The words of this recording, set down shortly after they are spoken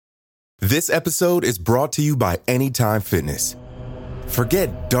This episode is brought to you by Anytime Fitness.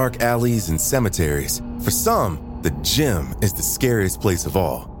 Forget dark alleys and cemeteries. For some, the gym is the scariest place of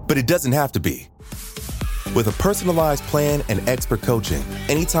all, but it doesn't have to be. With a personalized plan and expert coaching,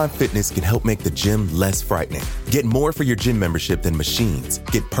 Anytime Fitness can help make the gym less frightening. Get more for your gym membership than machines.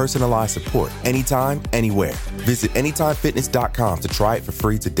 Get personalized support anytime, anywhere. Visit AnytimeFitness.com to try it for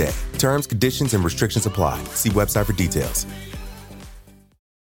free today. Terms, conditions, and restrictions apply. See website for details.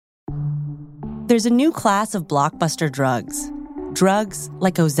 There's a new class of blockbuster drugs. Drugs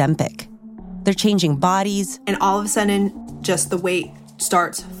like Ozempic. They're changing bodies. And all of a sudden, just the weight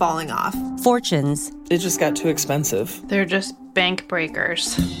starts falling off. Fortunes. It just got too expensive. They're just bank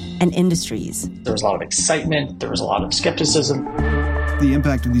breakers. And industries. There was a lot of excitement. There was a lot of skepticism. The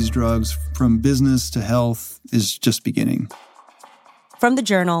impact of these drugs, from business to health, is just beginning. From the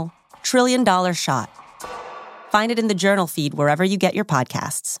Journal, $1 Trillion Shot. Find it in the Journal feed wherever you get your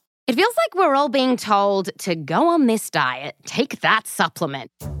podcasts. It feels like we're all being told to go on this diet, take that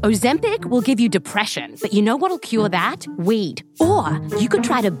supplement. Ozempic will give you depression, but you know what'll cure that? Weed. Or you could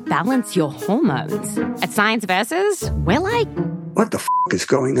try to balance your hormones. At Science Versus, we're like... What the f*** is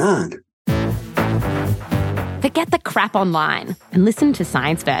going on? Forget the crap online and listen to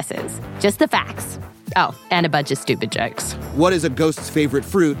Science Versus. Just the facts. Oh, and a bunch of stupid jokes. What is a ghost's favorite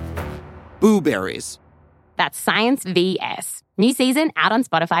fruit? Blueberries. That's Science VS. New season out on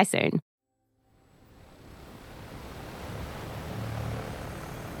Spotify soon.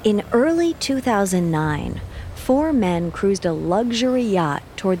 In early 2009, 4 men cruised a luxury yacht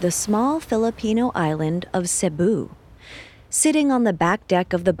toward the small Filipino island of Cebu. Sitting on the back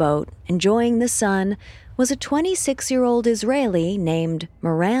deck of the boat, enjoying the sun, was a 26-year-old Israeli named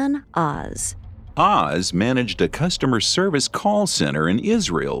Moran Oz. Oz managed a customer service call center in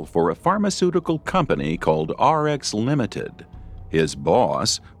Israel for a pharmaceutical company called RX Limited. His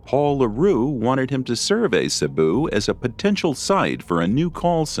boss, Paul Roux, wanted him to survey Cebu as a potential site for a new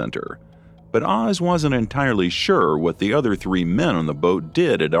call center. But Oz wasn't entirely sure what the other 3 men on the boat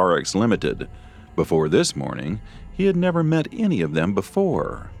did at RX Limited. Before this morning, he had never met any of them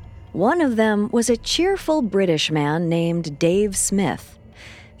before. One of them was a cheerful British man named Dave Smith.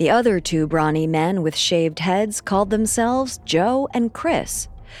 The other 2 brawny men with shaved heads called themselves Joe and Chris.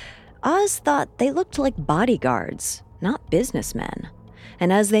 Oz thought they looked like bodyguards, not businessmen.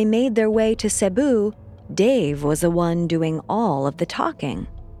 And as they made their way to Cebu, Dave was the one doing all of the talking.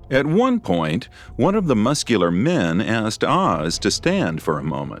 At one point, one of the muscular men asked Oz to stand for a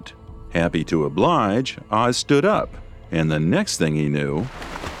moment. Happy to oblige, Oz stood up, and the next thing he knew...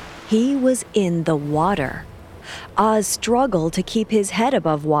 he was in the water. Oz struggled to keep his head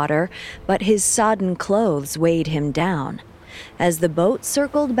above water, but his sodden clothes weighed him down. As the boat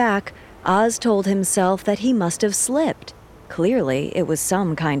circled back, Oz told himself that he must have slipped. Clearly, it was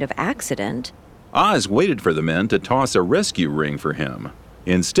some kind of accident. Oz waited for the men to toss a rescue ring for him.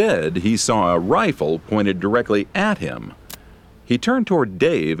 Instead, he saw a rifle pointed directly at him. He turned toward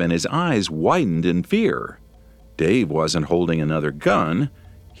Dave, and his eyes widened in fear. Dave wasn't holding another gun.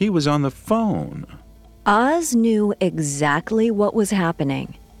 He was on the phone. Oz knew exactly what was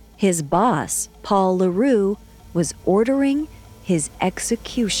happening. His boss, Paul Roux, was ordering his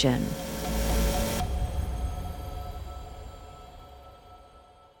execution.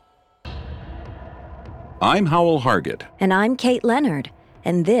 I'm Howell Hargett. And I'm Kate Leonard.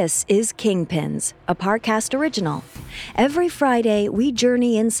 And this is Kingpins, a Parcast original. Every Friday, we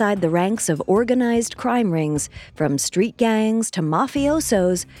journey inside the ranks of organized crime rings, from street gangs to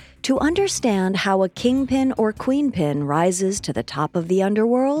mafiosos, to understand how a kingpin or queenpin rises to the top of the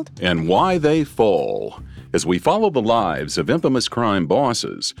underworld. And why they fall. As we follow the lives of infamous crime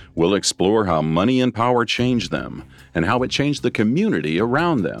bosses, we'll explore how money and power changed them, and how it changed the community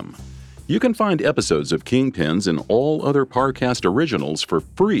around them. You can find episodes of Kingpins and all other Parcast originals for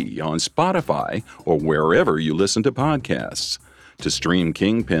free on Spotify or wherever you listen to podcasts. To stream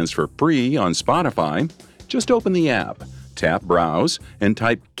Kingpins for free on Spotify, just open the app, tap Browse, and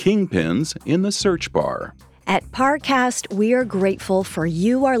type Kingpins in the search bar. At Parcast, we are grateful for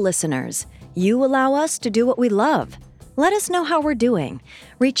you, our listeners. You allow us to do what we love. Let us know how we're doing.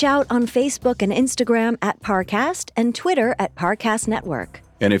 Reach out on Facebook and Instagram at Parcast and Twitter at Parcast Network.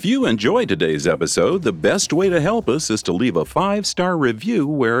 And if you enjoyed today's episode, the best way to help us is to leave a 5-star review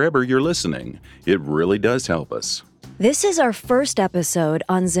wherever you're listening. It really does help us. This is our first episode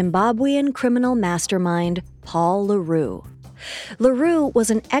on Zimbabwean criminal mastermind Paul Roux. Roux was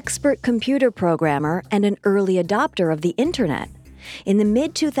an expert computer programmer and an early adopter of the internet. In the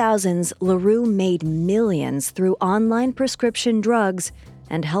mid-2000s, Roux made millions through online prescription drugs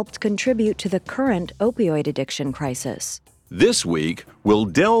and helped contribute to the current opioid addiction crisis. This week, we'll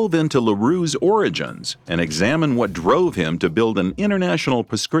delve into LaRoux's origins and examine what drove him to build an international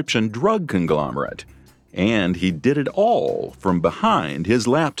prescription drug conglomerate. And he did it all from behind his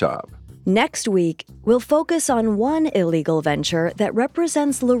laptop. Next week, we'll focus on one illegal venture that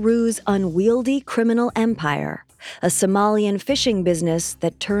represents LaRoux's unwieldy criminal empire, a Somalian fishing business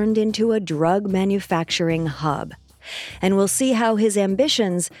that turned into a drug manufacturing hub. And we'll see how his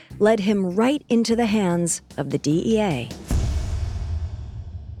ambitions led him right into the hands of the DEA.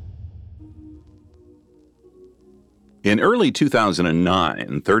 In early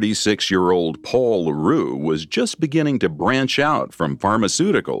 2009, 36-year-old Paul LaRoux was just beginning to branch out from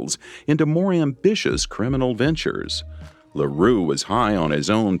pharmaceuticals into more ambitious criminal ventures. LaRoux was high on his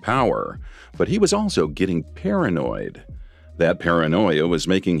own power, but he was also getting paranoid. That paranoia was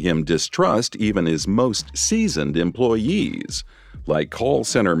making him distrust even his most seasoned employees, like call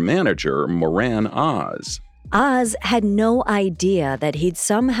center manager Moran Oz. Oz had no idea that he'd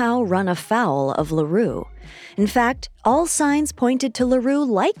somehow run afoul of LaRoux. In fact, all signs pointed to LaRoux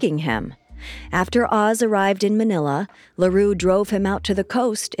liking him. After Oz arrived in Manila, LaRoux drove him out to the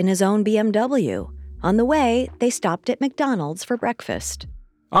coast in his own BMW. On the way, they stopped at McDonald's for breakfast.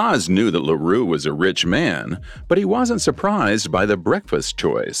 Oz knew that LaRoux was a rich man, but he wasn't surprised by the breakfast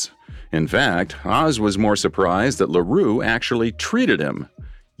choice. In fact, Oz was more surprised that LaRoux actually treated him.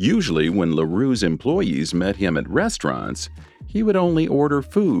 Usually, when LaRoux's employees met him at restaurants, he would only order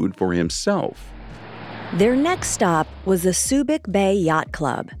food for himself. Their next stop was the Subic Bay Yacht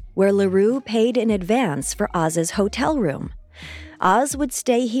Club, where LaRoux paid in advance for Oz's hotel room. Oz would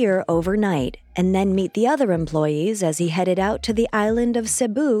stay here overnight and then meet the other employees as he headed out to the island of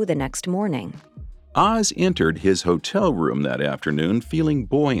Cebu the next morning. Oz entered his hotel room that afternoon feeling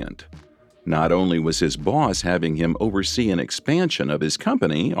buoyant. Not only was his boss having him oversee an expansion of his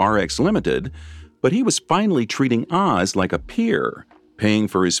company, RX Limited, but he was finally treating Oz like a peer, paying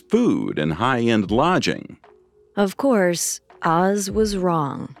for his food and high-end lodging. Of course, Oz was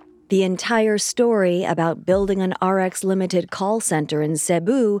wrong. The entire story about building an RX Limited call center in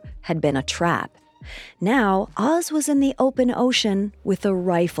Cebu had been a trap. Now, Oz was in the open ocean with a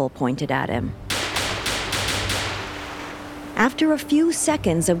rifle pointed at him. After a few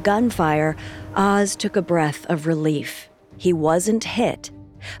seconds of gunfire, Oz took a breath of relief. He wasn't hit.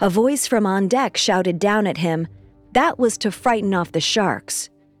 A voice from on deck shouted down at him, "That was to frighten off the sharks.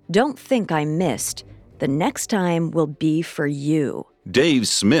 Don't think I missed. The next time will be for you." Dave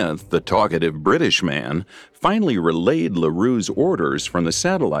Smith, the talkative British man, finally relayed LaRoux's orders from the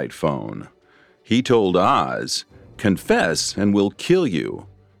satellite phone. He told Oz, "Confess and we'll kill you.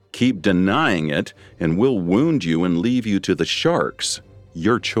 Keep denying it and we'll wound you and leave you to the sharks.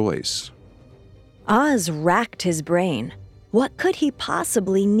 Your choice." Oz racked his brain. What could he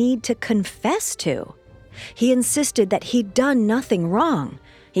possibly need to confess to? He insisted that he'd done nothing wrong.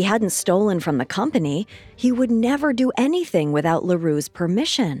 He hadn't stolen from the company. He would never do anything without LaRoux's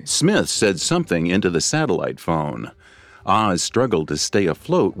permission. Smith said something into the satellite phone. Oz struggled to stay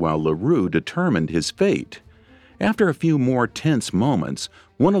afloat while LaRoux determined his fate. After a few more tense moments,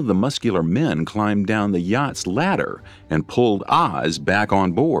 one of the muscular men climbed down the yacht's ladder and pulled Oz back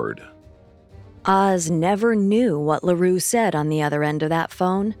on board. Oz never knew what LaRoux said on the other end of that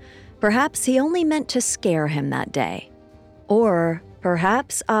phone. Perhaps he only meant to scare him that day. Or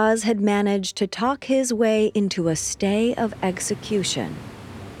perhaps Oz had managed to talk his way into a stay of execution.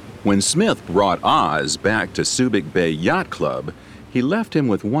 When Smith brought Oz back to Subic Bay Yacht Club, he left him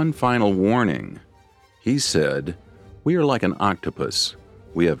with one final warning. He said, "We are like an octopus.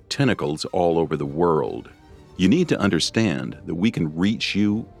 We have tentacles all over the world. You need to understand that we can reach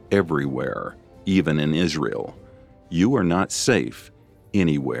you everywhere, even in Israel. You are not safe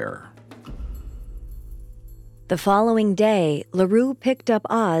anywhere." The following day, LaRoux picked up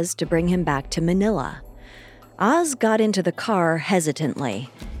Oz to bring him back to Manila. Oz got into the car hesitantly.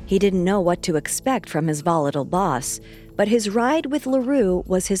 He didn't know what to expect from his volatile boss, but his ride with LaRoux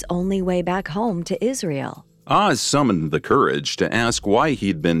was his only way back home to Israel. Oz summoned the courage to ask why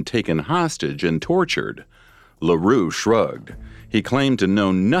he'd been taken hostage and tortured. LaRoux shrugged. He claimed to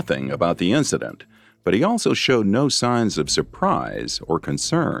know nothing about the incident, but he also showed no signs of surprise or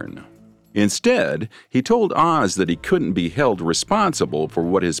concern. Instead, he told Oz that he couldn't be held responsible for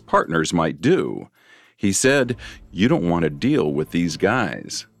what his partners might do. He said, "You don't want to deal with these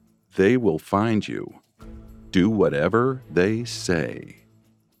guys. They will find you. Do whatever they say."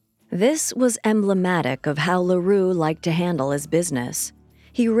 This was emblematic of how LaRoux liked to handle his business.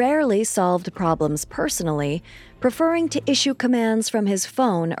 He rarely solved problems personally, preferring to issue commands from his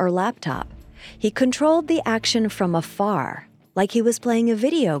phone or laptop. He controlled the action from afar, like he was playing a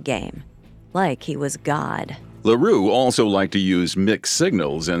video game, like he was God. LaRue also liked to use mixed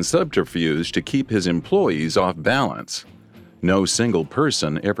signals and subterfuge to keep his employees off balance. No single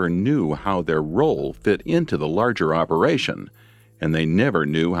person ever knew how their role fit into the larger operation, and they never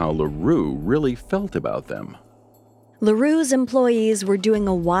knew how LaRue really felt about them. LaRue's employees were doing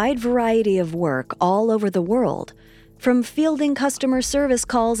a wide variety of work all over the world, from fielding customer service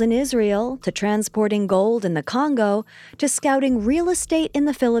calls in Israel to transporting gold in the Congo to scouting real estate in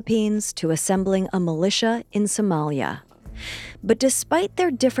the Philippines to assembling a militia in Somalia. But despite their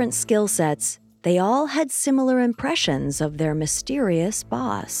different skill sets, they all had similar impressions of their mysterious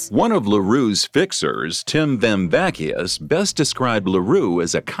boss. One of LaRue's fixers, Tim Vamvakias, best described LaRue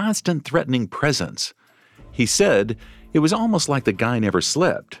as a constant threatening presence. He said, "It was almost like the guy never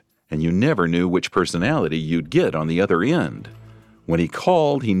slept, and you never knew which personality you'd get on the other end. When he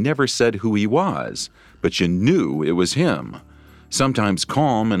called, he never said who he was, but you knew it was him. Sometimes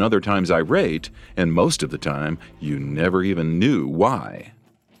calm and other times irate, and most of the time, you never even knew why."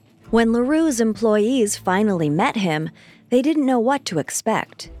 When LaRue's employees finally met him, they didn't know what to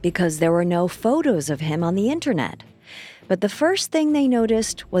expect because there were no photos of him on the internet. But the first thing they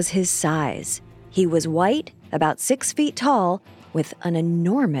noticed was his size. He was white, about 6 feet tall, with an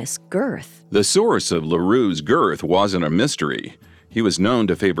enormous girth. The source of LaRue's girth wasn't a mystery. He was known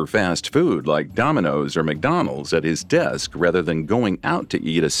to favor fast food like Domino's or McDonald's at his desk rather than going out to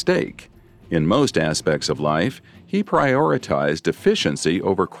eat a steak. In most aspects of life, he prioritized efficiency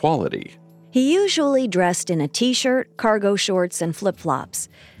over quality. He usually dressed in a t-shirt, cargo shorts, and flip-flops.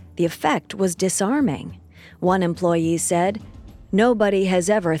 The effect was disarming. One employee said, "Nobody has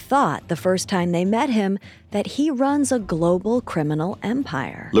ever thought the first time they met him that he runs a global criminal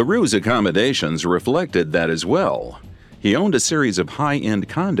empire." LaRue's accommodations reflected that as well. He owned a series of high-end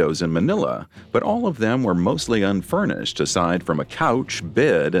condos in Manila, but all of them were mostly unfurnished aside from a couch,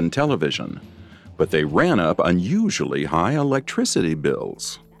 bed, and television. But they ran up unusually high electricity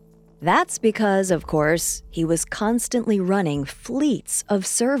bills. That's because, of course, he was constantly running fleets of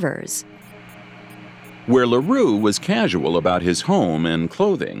servers. Where LaRue was casual about his home and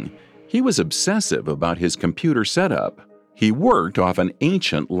clothing, he was obsessive about his computer setup. He worked off an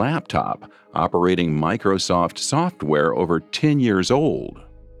ancient laptop, operating Microsoft software over 10 years old.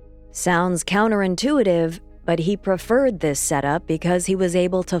 Sounds counterintuitive, but he preferred this setup because he was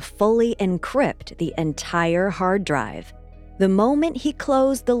able to fully encrypt the entire hard drive. The moment he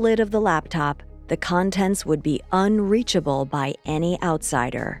closed the lid of the laptop, the contents would be unreachable by any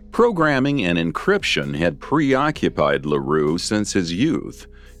outsider. Programming and encryption had preoccupied LaRue since his youth.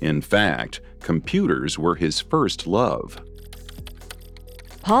 In fact, computers were his first love.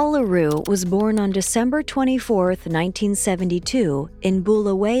 Paul LaRue was born on December 24, 1972, in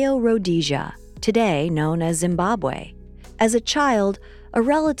Bulawayo, Rhodesia, today known as Zimbabwe. As a child, a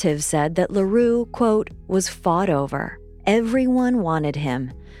relative said that LaRue, quote, was fought over. Everyone wanted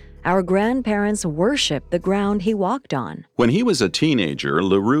him. Our grandparents worshipped the ground he walked on. When he was a teenager,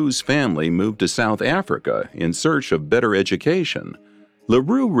 LaRue's family moved to South Africa in search of better education.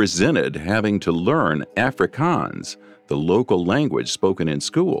 LaRue resented having to learn Afrikaans, the local language spoken in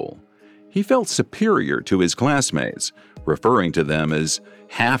school. He felt superior to his classmates, referring to them as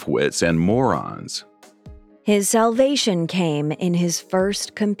half-wits and morons. His salvation came in his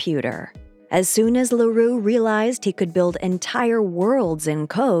first computer. As soon as LaRue realized he could build entire worlds in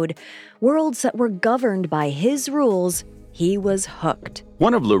code, worlds that were governed by his rules, he was hooked.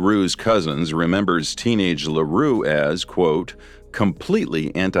 One of LaRue's cousins remembers teenage LaRue as, quote,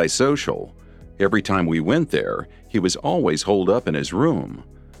 completely antisocial. Every time we went there, he was always holed up in his room.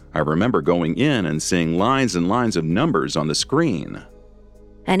 I remember going in and seeing lines and lines of numbers on the screen.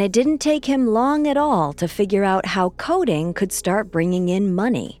 And it didn't take him long at all to figure out how coding could start bringing in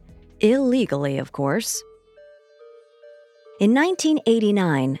money. Illegally, of course. In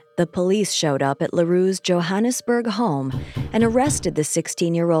 1989, the police showed up at LaRue's Johannesburg home and arrested the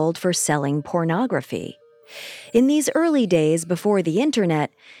 16-year-old for selling pornography. In these early days before the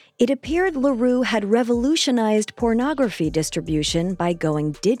internet, it appeared LaRue had revolutionized pornography distribution by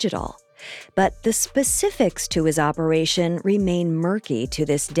going digital. But the specifics to his operation remain murky to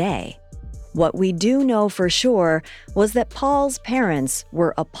this day. What we do know for sure was that Paul's parents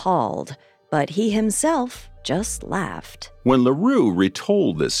were appalled, but he himself just laughed. When LaRue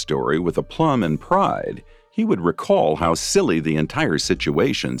retold this story with aplomb and pride, he would recall how silly the entire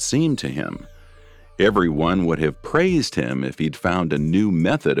situation seemed to him. Everyone would have praised him if he'd found a new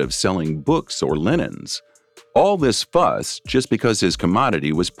method of selling books or linens. All this fuss just because his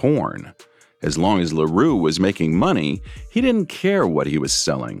commodity was porn. As long as LaRue was making money, he didn't care what he was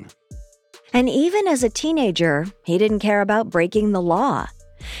selling. And even as a teenager, he didn't care about breaking the law.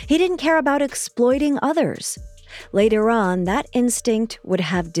 He didn't care about exploiting others. Later on, that instinct would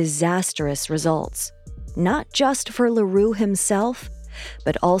have disastrous results, not just for LaRoux himself,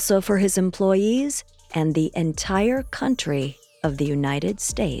 but also for his employees and the entire country of the United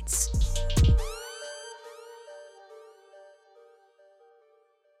States.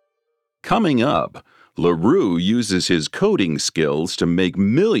 Coming up, LaRoux uses his coding skills to make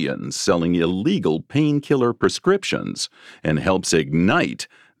millions selling illegal painkiller prescriptions and helps ignite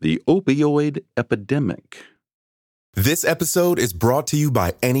the opioid epidemic. This episode is brought to you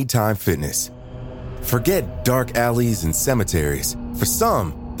by Anytime Fitness. Forget dark alleys and cemeteries. For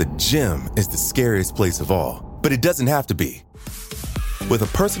some, the gym is the scariest place of all, but it doesn't have to be. With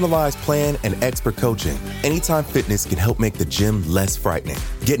a personalized plan and expert coaching, Anytime Fitness can help make the gym less frightening.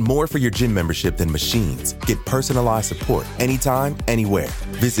 Get more for your gym membership than machines. Get personalized support anytime, anywhere.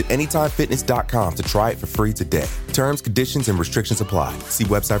 Visit AnytimeFitness.com to try it for free today. Terms, conditions, and restrictions apply. See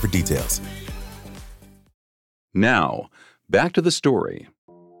website for details. Now, back to the story.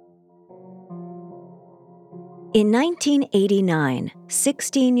 In 1989,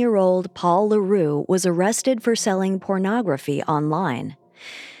 16-year-old Paul LaRoux was arrested for selling pornography online.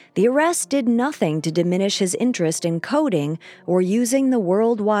 The arrest did nothing to diminish his interest in coding or using the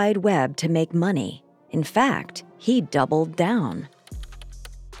World Wide Web to make money. In fact, he doubled down.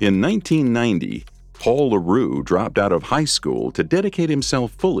 In 1990, Paul LaRoux dropped out of high school to dedicate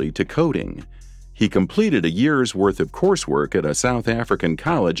himself fully to coding. He completed a year's worth of coursework at a South African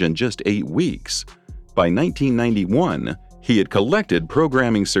college in just 8 weeks. By 1991, he had collected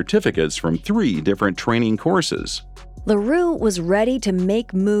programming certificates from 3 different training courses. LaRoux was ready to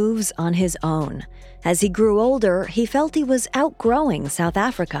make moves on his own. As he grew older, he felt he was outgrowing South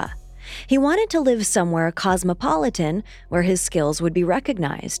Africa. He wanted to live somewhere cosmopolitan where his skills would be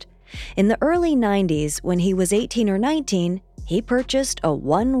recognized. In the early 90s, when he was 18 or 19, he purchased a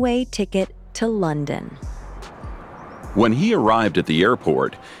one-way ticket to London. When he arrived at the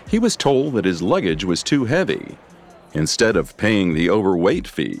airport, he was told that his luggage was too heavy. Instead of paying the overweight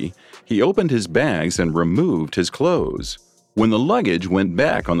fee, he opened his bags and removed his clothes. When the luggage went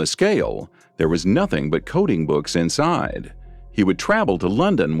back on the scale, there was nothing but coding books inside. He would travel to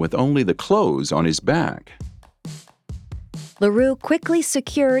London with only the clothes on his back. LaRoux quickly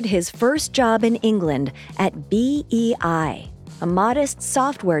secured his first job in England at BEI, a modest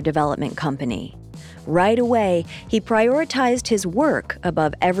software development company. Right away, he prioritized his work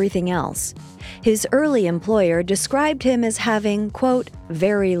above everything else. His early employer described him as having, quote,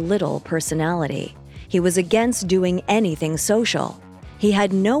 very little personality. He was against doing anything social. He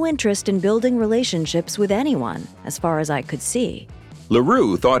had no interest in building relationships with anyone, as far as I could see.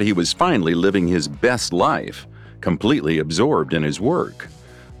 LaRoux thought he was finally living his best life, completely absorbed in his work.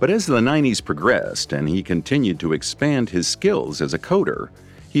 But as the 90s progressed and he continued to expand his skills as a coder,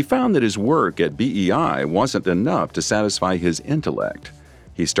 he found that his work at BEI wasn't enough to satisfy his intellect.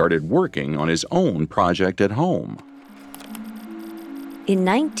 He started working on his own project at home. In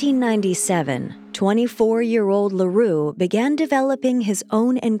 1997, 24-year-old LaRoux began developing his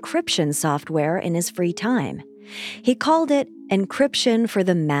own encryption software in his free time. He called it Encryption for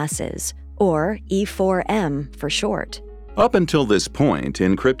the Masses, or E4M for short. Up until this point,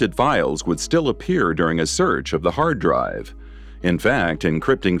 encrypted files would still appear during a search of the hard drive. In fact,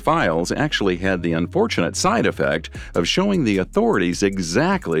 encrypting files actually had the unfortunate side effect of showing the authorities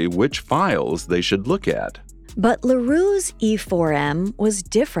exactly which files they should look at. But LaRoux's E4M was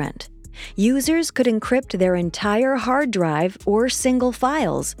different. Users could encrypt their entire hard drive or single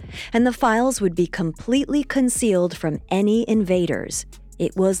files, and the files would be completely concealed from any invaders.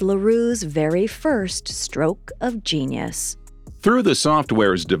 It was LaRoux's very first stroke of genius. Through the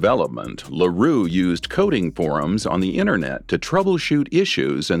software's development, LaRoux used coding forums on the internet to troubleshoot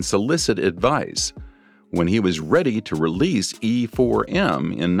issues and solicit advice. When he was ready to release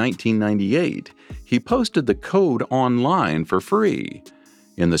E4M in 1998, he posted the code online for free.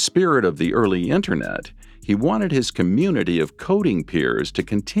 In the spirit of the early internet, he wanted his community of coding peers to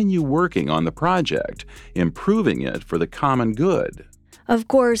continue working on the project, improving it for the common good. Of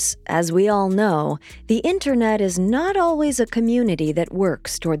course, as we all know, the internet is not always a community that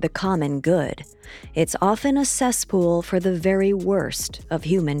works toward the common good. It's often a cesspool for the very worst of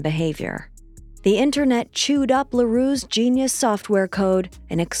human behavior. The internet chewed up LaRoux's genius software code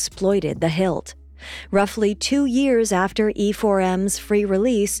and exploited the hilt. Roughly 2 years after E4M's free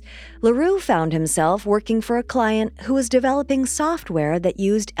release, LaRoux found himself working for a client who was developing software that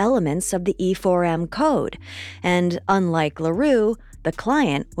used elements of the E4M code, and unlike LaRoux, the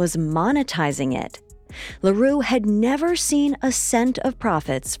client was monetizing it. LaRoux had never seen a cent of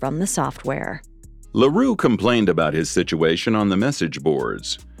profits from the software. LaRoux complained about his situation on the message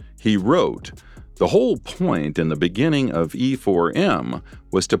boards. He wrote, The whole point in the beginning of E4M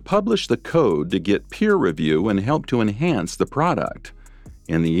was to publish the code to get peer review and help to enhance the product.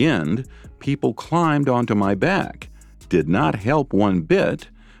 In the end, people climbed onto my back, did not help one bit,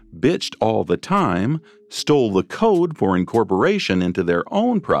 bitched all the time, stole the code for incorporation into their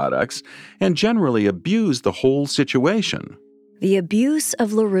own products, and generally abused the whole situation. The abuse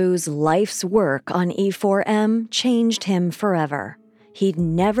of LaRue's life's work on E4M changed him forever. He'd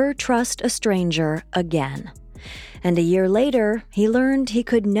never trust a stranger again. And a year later, he learned he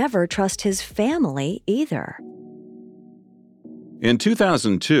could never trust his family either. In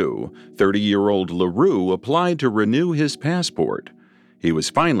 2002, 30-year-old LaRue applied to renew his passport. He was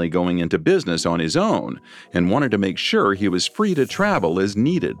finally going into business on his own and wanted to make sure he was free to travel as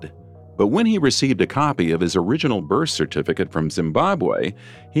needed. But when he received a copy of his original birth certificate from Zimbabwe,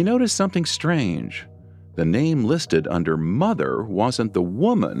 he noticed something strange. The name listed under mother wasn't the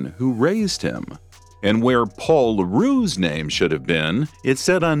woman who raised him. And where Paul LaRue's name should have been, it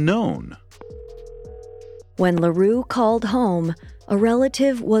said unknown. When LaRue called home, a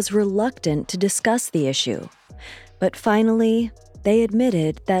relative was reluctant to discuss the issue. But finally, they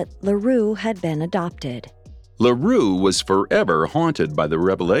admitted that LaRue had been adopted. LaRue was forever haunted by the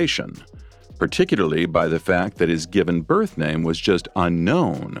revelation, particularly by the fact that his given birth name was just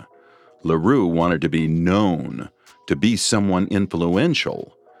unknown. LaRue wanted to be known, to be someone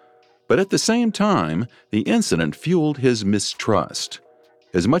influential. But at the same time, the incident fueled his mistrust.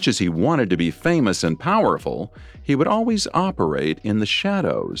 As much as he wanted to be famous and powerful, he would always operate in the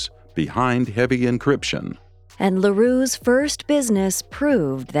shadows, behind heavy encryption. And LaRue's first business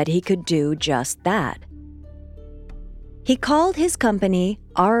proved that he could do just that. He called his company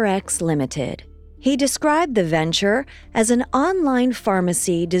RX Limited. He described the venture as an online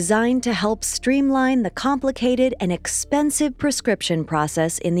pharmacy designed to help streamline the complicated and expensive prescription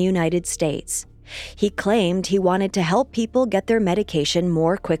process in the United States. He claimed he wanted to help people get their medication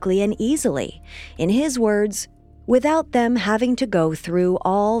more quickly and easily. In his words, without them having to go through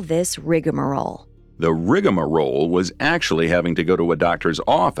all this rigmarole. The rigmarole was actually having to go to a doctor's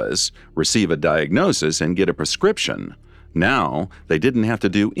office, receive a diagnosis, and get a prescription. Now, they didn't have to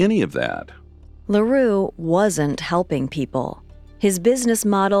do any of that. LaRue wasn't helping people. His business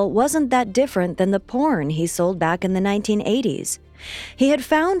model wasn't that different than the porn he sold back in the 1980s. He had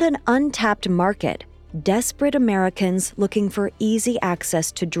found an untapped market, desperate Americans looking for easy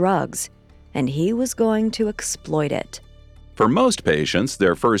access to drugs, and he was going to exploit it. For most patients,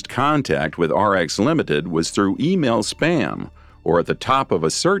 their first contact with RX Limited was through email spam or at the top of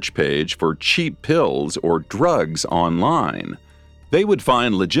a search page for cheap pills or drugs online. They would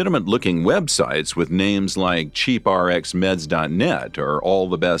find legitimate-looking websites with names like cheaprxmeds.net or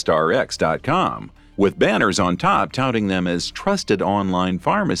allthebestrx.com, with banners on top touting them as trusted online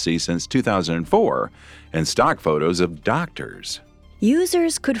pharmacy since 2004 and stock photos of doctors.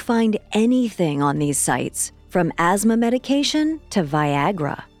 Users could find anything on these sites, from asthma medication to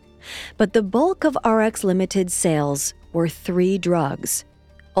Viagra. But the bulk of RX Limited's sales were 3 drugs: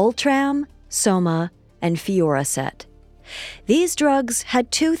 Ultram, Soma, and Fioricet. These drugs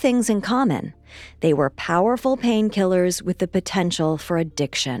had 2 things in common. They were powerful painkillers with the potential for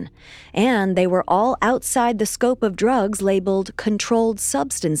addiction, and they were all outside the scope of drugs labeled controlled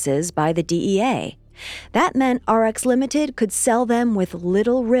substances by the DEA. That meant RX Limited could sell them with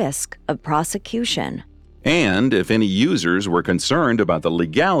little risk of prosecution. And if any users were concerned about the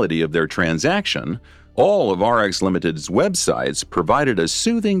legality of their transaction, all of RX Limited's websites provided a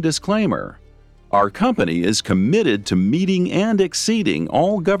soothing disclaimer. Our company is committed to meeting and exceeding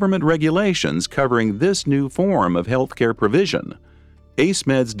all government regulations covering this new form of healthcare provision.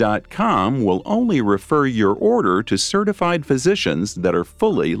 acemeds.com will only refer your order to certified physicians that are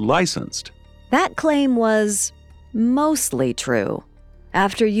fully licensed. That claim was mostly true.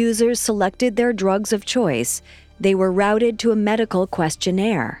 After users selected their drugs of choice, they were routed to a medical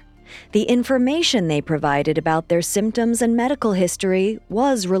questionnaire. The information they provided about their symptoms and medical history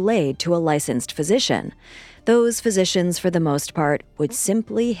was relayed to a licensed physician. Those physicians, for the most part, would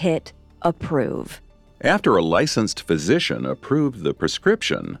simply hit approve. After a licensed physician approved the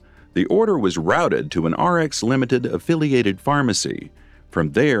prescription, the order was routed to an RX Limited affiliated pharmacy.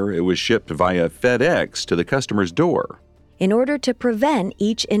 From there, it was shipped via FedEx to the customer's door. In order to prevent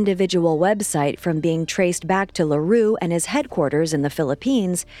each individual website from being traced back to LaRue and his headquarters in the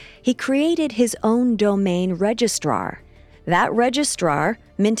Philippines, he created his own domain registrar. That registrar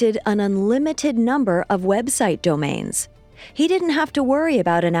minted an unlimited number of website domains. He didn't have to worry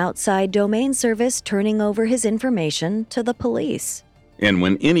about an outside domain service turning over his information to the police. And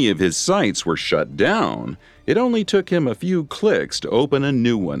when any of his sites were shut down, it only took him a few clicks to open a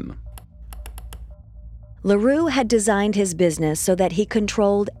new one. LaRue had designed his business so that he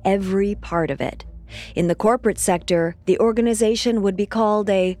controlled every part of it. In the corporate sector, the organization would be called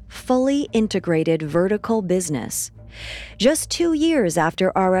a fully integrated vertical business. Just 2 years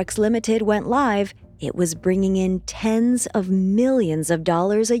after RX Limited went live, it was bringing in tens of millions of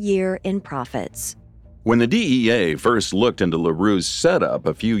dollars a year in profits. When the DEA first looked into LaRue's setup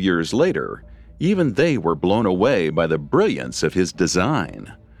a few years later, even they were blown away by the brilliance of his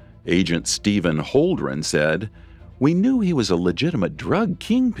design. Agent Stephen Holdren said, "We knew he was a legitimate drug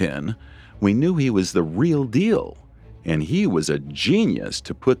kingpin. We knew he was the real deal. And he was a genius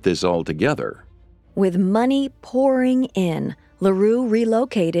to put this all together." With money pouring in, LaRue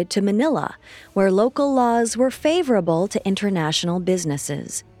relocated to Manila, where local laws were favorable to international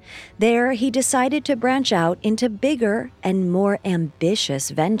businesses. There, he decided to branch out into bigger and more ambitious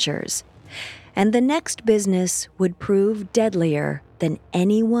ventures. And the next business would prove deadlier than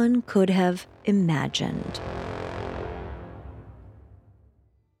anyone could have imagined.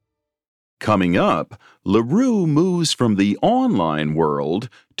 Coming up, LaRue moves from the online world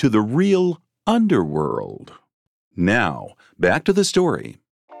to the real underworld. Now, back to the story.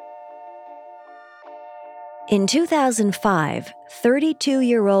 In 2005,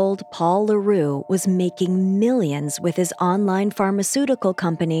 32-year-old Paul LaRue was making millions with his online pharmaceutical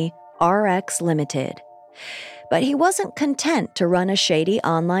company, RX Limited. But he wasn't content to run a shady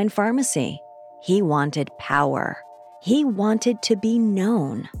online pharmacy. He wanted power. He wanted to be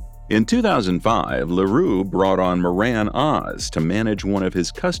known. In 2005, LaRue brought on Moran Oz to manage one of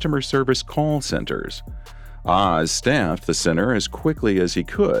his customer service call centers. Oz staffed the center as quickly as he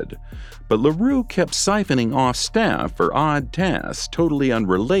could, but LaRue kept siphoning off staff for odd tasks totally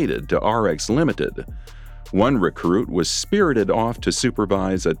unrelated to RX Limited. One recruit was spirited off to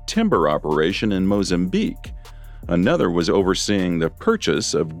supervise a timber operation in Mozambique. Another was overseeing the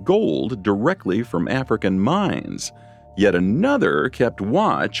purchase of gold directly from African mines. Yet another kept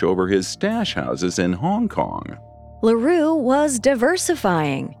watch over his stash houses in Hong Kong. LaRue was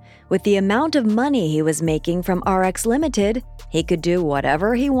diversifying. With the amount of money he was making from RX Limited, he could do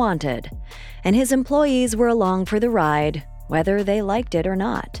whatever he wanted. And his employees were along for the ride, whether they liked it or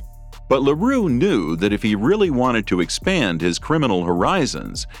not. But LaRue knew that if he really wanted to expand his criminal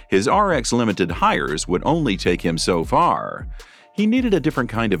horizons, his RX Limited hires would only take him so far. He needed a different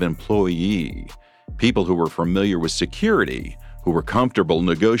kind of employee. People who were familiar with security, who were comfortable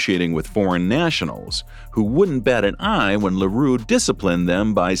negotiating with foreign nationals, who wouldn't bat an eye when LaRue disciplined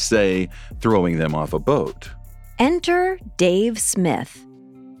them by, say, throwing them off a boat. Enter Dave Smith.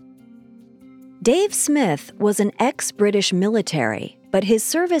 Dave Smith was an ex-British military, but his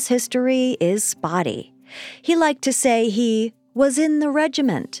service history is spotty. He liked to say he was in the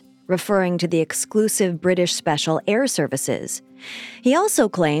regiment, referring to the exclusive British Special Air Services. He also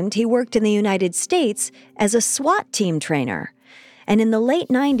claimed he worked in the United States as a SWAT team trainer. And in the late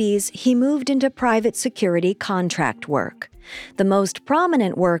 90s, he moved into private security contract work. The most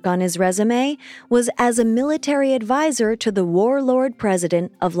prominent work on his resume was as a military advisor to the warlord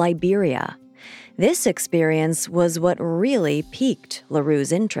president of Liberia. This experience was what really piqued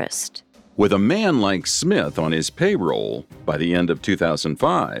LaRue's interest. With a man like Smith on his payroll, by the end of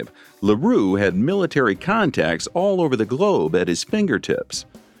 2005, LaRue had military contacts all over the globe at his fingertips.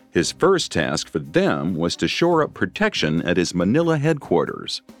 His first task for them was to shore up protection at his Manila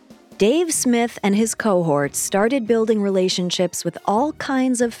headquarters. Dave Smith and his cohorts started building relationships with all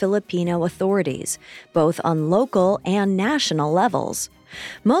kinds of Filipino authorities, both on local and national levels.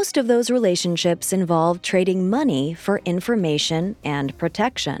 Most of those relationships involved trading money for information and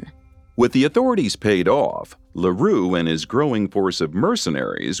protection. With the authorities paid off, LaRue and his growing force of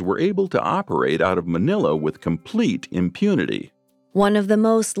mercenaries were able to operate out of Manila with complete impunity. One of the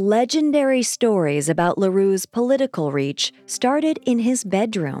most legendary stories about LaRue's political reach started in his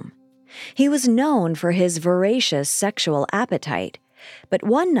bedroom. He was known for his voracious sexual appetite, but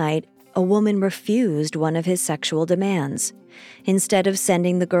one night, a woman refused one of his sexual demands. Instead of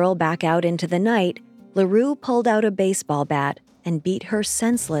sending the girl back out into the night, LaRue pulled out a baseball bat and beat her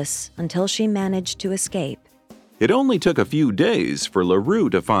senseless until she managed to escape. It only took a few days for LaRue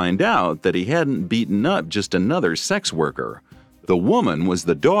to find out that he hadn't beaten up just another sex worker. The woman was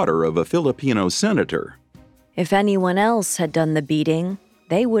the daughter of a Filipino senator. If anyone else had done the beating,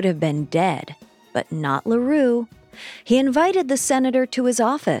 they would have been dead, but not LaRue. He invited the senator to his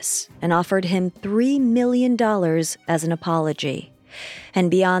office and offered him $3 million as an apology.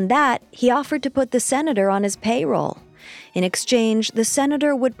 And beyond that, he offered to put the senator on his payroll. In exchange, the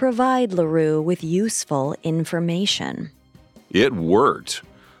senator would provide LaRue with useful information. It worked.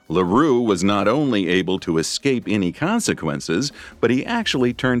 LaRue was not only able to escape any consequences, but he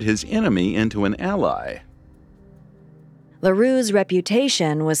actually turned his enemy into an ally. LaRue's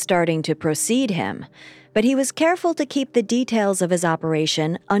reputation was starting to precede him, but he was careful to keep the details of his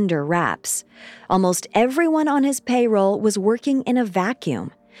operation under wraps. Almost everyone on his payroll was working in a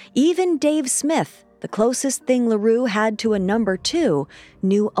vacuum. Even Dave Smith, the closest thing LaRue had to a number 2,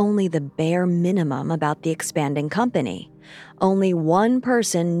 knew only the bare minimum about the expanding company. Only one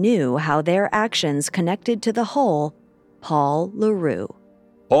person knew how their actions connected to the whole, Paul LaRue.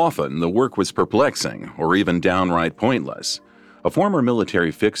 Often, the work was perplexing or even downright pointless. A former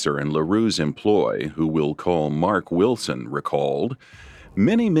military fixer in LaRue's employ, who we'll call Mark Wilson, recalled,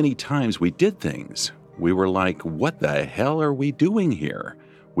 many times we did things. We were like, what the hell are we doing here?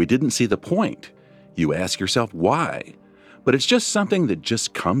 We didn't see the point. You ask yourself why. But it's just something that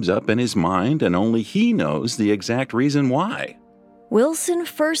just comes up in his mind, and only he knows the exact reason why. Wilson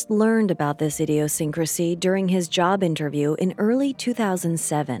first learned about this idiosyncrasy during his job interview in early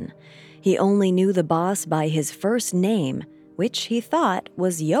 2007. He only knew the boss by his first name, which he thought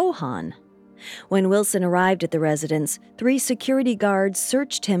was Johann. When Wilson arrived at the residence, 3 security guards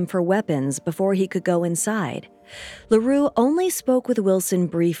searched him for weapons before he could go inside. LaRue only spoke with Wilson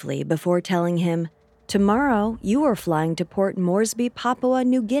briefly before telling him, "Tomorrow, you are flying to Port Moresby, Papua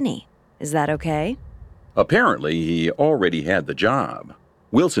New Guinea. Is that okay?" Apparently, he already had the job.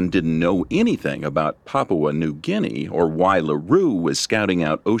 Wilson didn't know anything about Papua New Guinea or why LaRue was scouting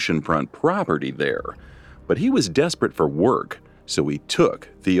out oceanfront property there, but he was desperate for work, so he took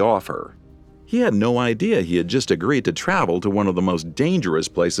the offer. He had no idea he had just agreed to travel to one of the most dangerous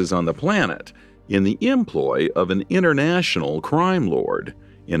places on the planet, in the employ of an international crime lord,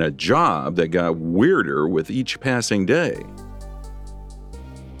 in a job that got weirder with each passing day.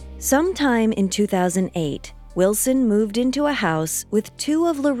 Sometime in 2008, Wilson moved into a house with 2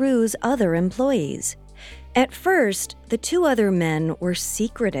 of LaRue's other employees. At first, the 2 other men were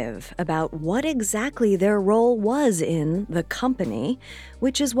secretive about what exactly their role was in the company,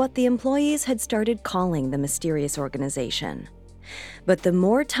 which is what the employees had started calling the mysterious organization. But the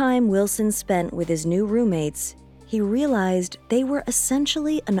more time Wilson spent with his new roommates, he realized they were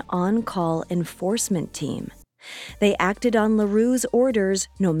essentially an on-call enforcement team. They acted on LaRue's orders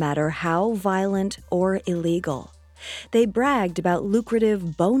no matter how violent or illegal. They bragged about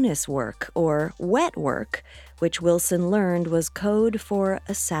lucrative bonus work or wet work, which Wilson learned was code for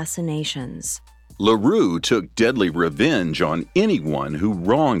assassinations. LaRue took deadly revenge on anyone who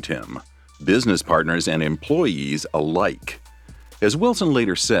wronged him, business partners and employees alike. As Wilson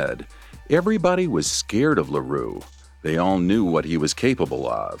later said, everybody was scared of LaRue. They all knew what he was capable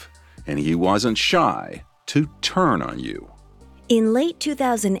of, and he wasn't shy to turn on you. In late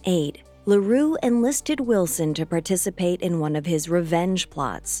 2008, LaRue enlisted Wilson to participate in one of his revenge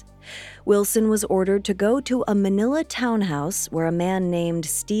plots. Wilson was ordered to go to a Manila townhouse where a man named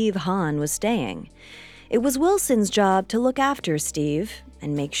Steve Hahn was staying. It was Wilson's job to look after Steve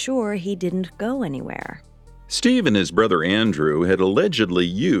and make sure he didn't go anywhere. Steve and his brother Andrew had allegedly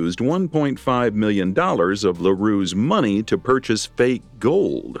used $1.5 million of LaRue's money to purchase fake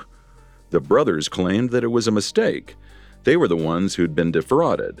gold. The brothers claimed that it was a mistake. They were the ones who'd been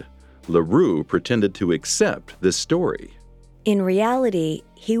defrauded. LaRue pretended to accept this story. In reality,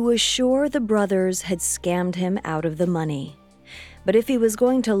 he was sure the brothers had scammed him out of the money. But if he was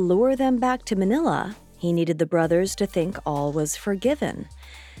going to lure them back to Manila, he needed the brothers to think all was forgiven.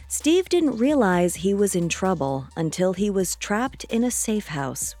 Steve didn't realize he was in trouble until he was trapped in a safe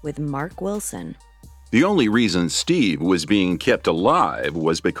house with Mark Wilson. The only reason Steve was being kept alive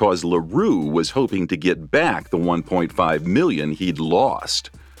was because LaRue was hoping to get back the $1.5 million he'd lost.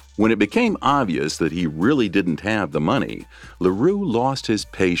 When it became obvious that he really didn't have the money, LaRue lost his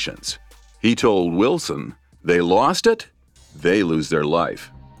patience. He told Wilson, "They lost it, they lose their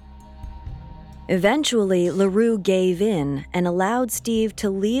life." Eventually, LaRue gave in and allowed Steve to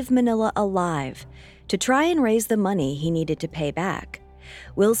leave Manila alive to try and raise the money he needed to pay back.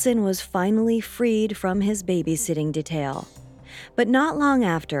 Wilson was finally freed from his babysitting detail. But not long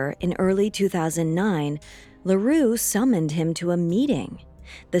after, in early 2009, LaRue summoned him to a meeting.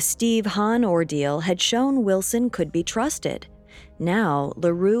 The Steve Hahn ordeal had shown Wilson could be trusted. Now,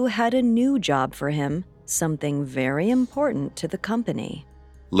 LaRue had a new job for him, something very important to the company.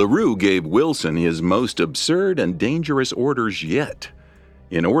 LaRue gave Wilson his most absurd and dangerous orders yet.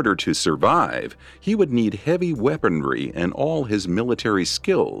 In order to survive, he would need heavy weaponry and all his military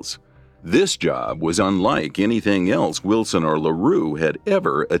skills. This job was unlike anything else Wilson or LaRue had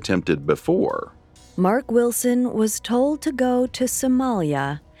ever attempted before. Mark Wilson was told to go to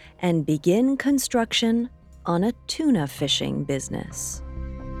Somalia and begin construction on a tuna fishing business.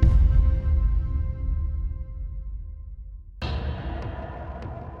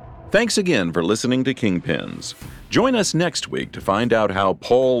 Thanks again for listening to Kingpins. Join us next week to find out how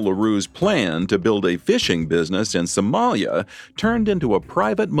Paul LaRue's plan to build a fishing business in Somalia turned into a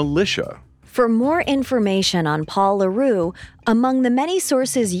private militia. For more information on Paul LaRue, among the many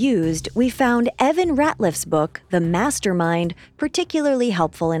sources used, we found Evan Ratliff's book, The Mastermind, particularly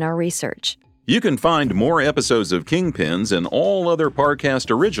helpful in our research. You can find more episodes of Kingpins and all other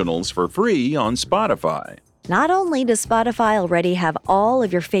Parcast originals for free on Spotify. Not only does Spotify already have all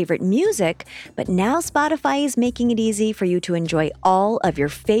of your favorite music, but now Spotify is making it easy for you to enjoy all of your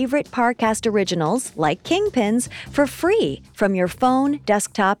favorite Parcast originals, like Kingpins, for free from your phone,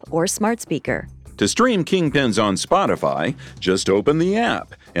 desktop, or smart speaker. To stream Kingpins on Spotify, just open the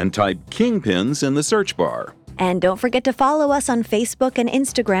app and type Kingpins in the search bar. And don't forget to follow us on Facebook and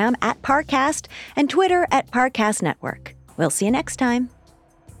Instagram at Parcast and Twitter at Parcast Network. We'll see you next time.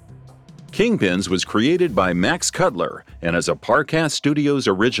 Kingpins was created by Max Cutler and is a Parcast Studios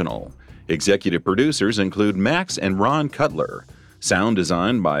original. Executive producers include Max and Ron Cutler. Sound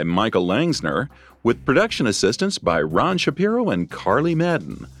design by Michael Langsner, with production assistance by Ron Shapiro and Carly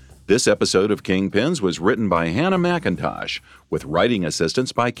Madden. This episode of Kingpins was written by Hannah McIntosh, with writing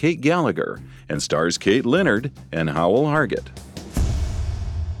assistance by Kate Gallagher, and stars Kate Leonard and Howell Hargett.